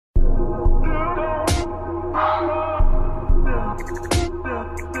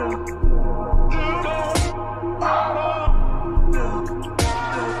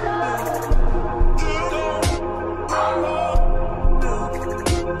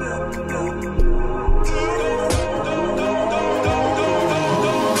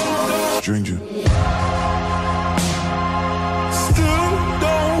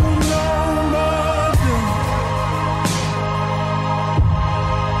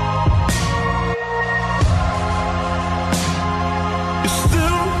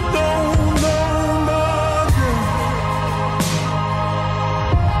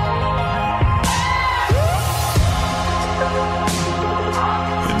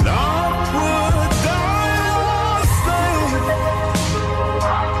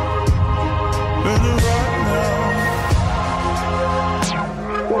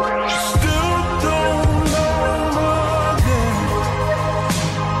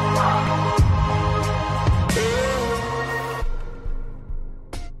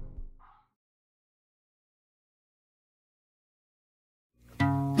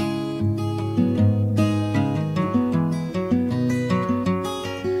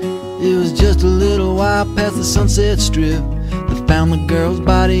It was just a little while past the Sunset Strip. They found the girl's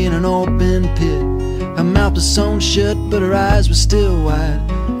body in an open pit. Her mouth was sewn shut, but her eyes were still wide,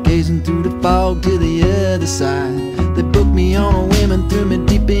 gazing through the fog to the other side. They booked me on a whim and threw me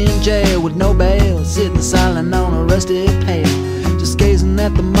deep in jail with no bail, sitting silent on a rusty pail, just gazing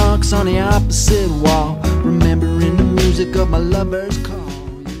at the marks on the opposite wall, remembering the music of my lover's call.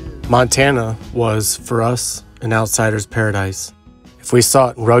 Montana was, for us, an outsider's paradise. If we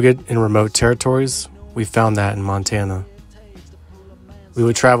sought rugged and remote territories, we found that in Montana. We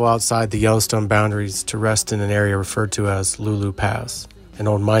would travel outside the Yellowstone boundaries to rest in an area referred to as Lulu Pass, an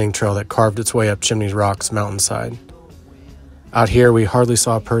old mining trail that carved its way up Chimney Rock's mountainside. Out here, we hardly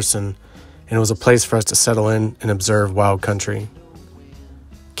saw a person, and it was a place for us to settle in and observe wild country.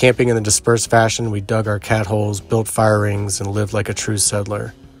 Camping in a dispersed fashion, we dug our cat holes, built fire rings, and lived like a true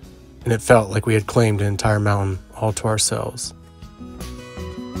settler. And it felt like we had claimed an entire mountain all to ourselves.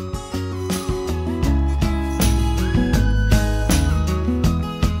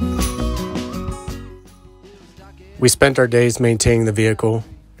 We spent our days maintaining the vehicle,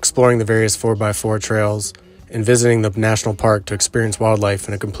 exploring the various 4x4 trails, and visiting the national park to experience wildlife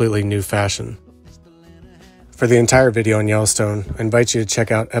in a completely new fashion. For the entire video on Yellowstone, I invite you to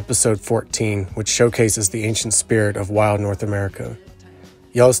check out episode 14, which showcases the ancient spirit of wild North America.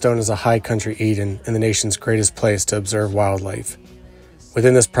 Yellowstone is a high country Eden and the nation's greatest place to observe wildlife.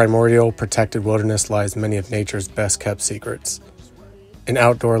 Within this primordial, protected wilderness lies many of nature's best-kept secrets. An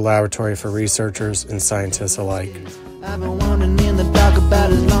outdoor laboratory for researchers and scientists alike. I've been wandering in the dark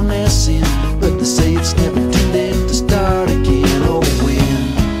about as long as sin, but they say it's never too late to start again. Oh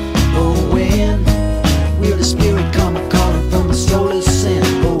when will the spirit come calling from the soulless sin?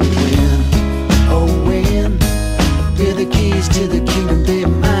 Oh when will the keys to the kingdom be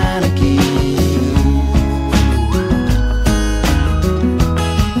mine again?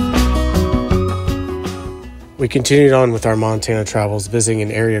 We continued on with our Montana travels, visiting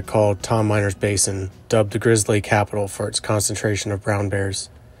an area called Tom Miner's Basin, dubbed the Grizzly Capital for its concentration of brown bears.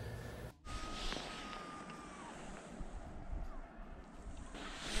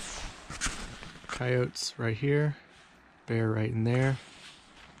 Coyotes right here, bear right in there.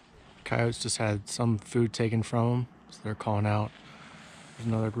 Coyotes just had some food taken from them, so they're calling out. There's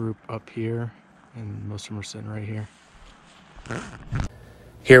another group up here, and most of them are sitting right here.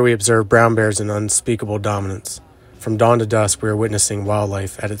 Here we observe brown bears in unspeakable dominance. From dawn to dusk, we are witnessing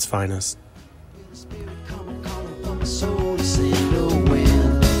wildlife at its finest.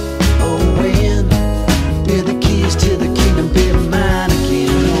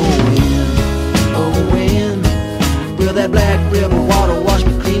 That black river water wash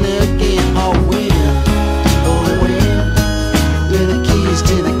me clean again. Oh when will the keys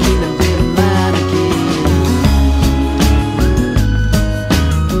to the kingdom be mine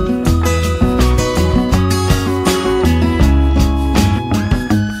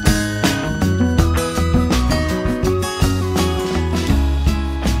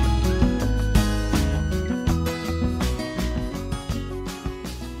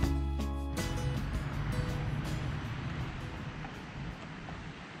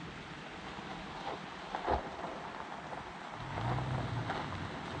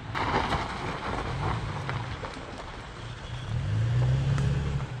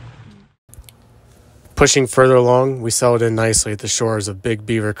Pushing further along, we settled in nicely at the shores of Big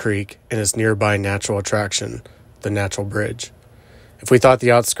Beaver Creek and its nearby natural attraction, the Natural Bridge. If we thought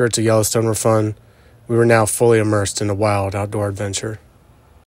the outskirts of Yellowstone were fun, we were now fully immersed in a wild outdoor adventure.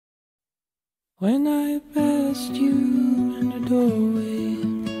 When I passed you in the doorway,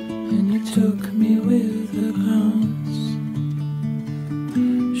 and you took me with a glance,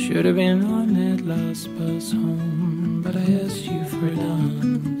 should have been on that last bus home, but I asked you for a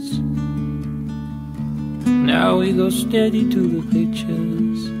dance. Now we go steady to the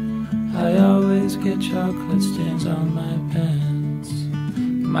pictures. I always get chocolate stains on my pants.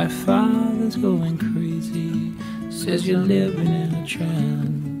 My father's going crazy, says you're living in a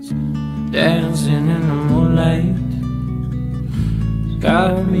trance. Dancing in the moonlight,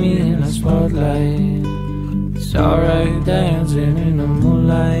 got me in the spotlight. It's alright dancing in the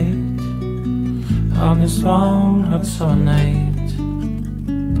moonlight on this long hot summer night.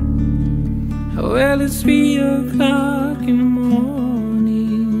 Well, it's 3 o'clock in the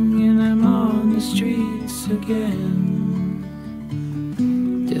morning, and I'm on the streets again.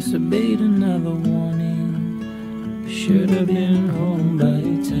 Disobeyed another warning, should have been home by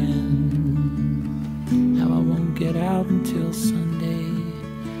 10. Now I won't get out until Sunday.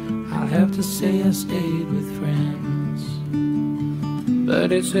 I'll have to say I stayed with friends,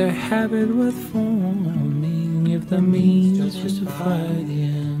 but it's a habit worth forming if the means justify the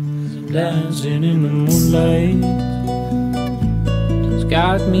ends. dancing in the moonlight. It's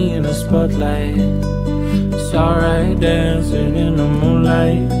got me in a spotlight. It's alright dancing in the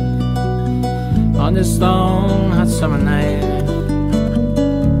moonlight on this long hot summer night.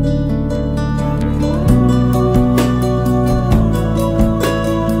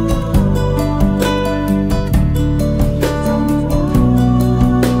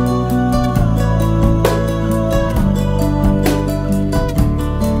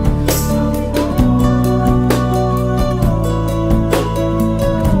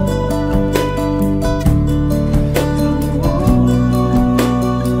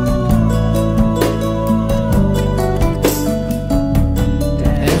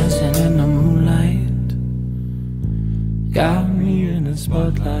 Got me in the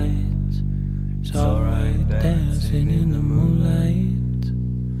spotlight. It's alright dancing in the moonlight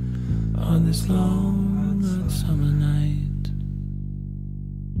on this long hot summer night.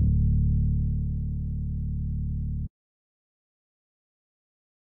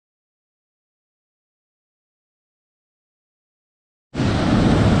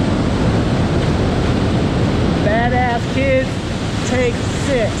 Badass Kids, take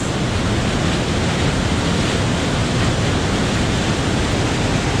 6.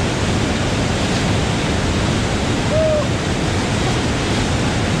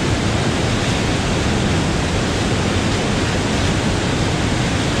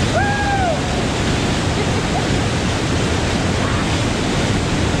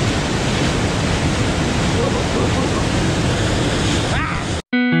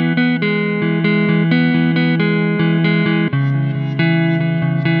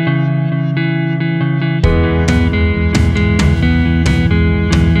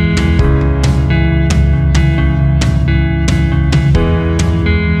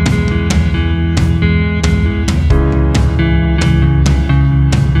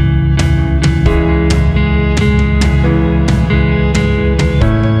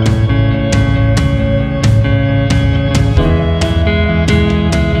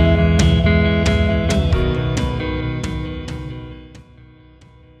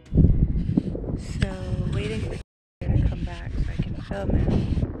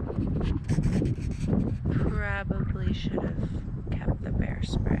 Probably should have kept the bear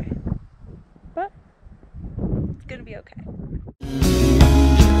spray, but it's gonna be okay.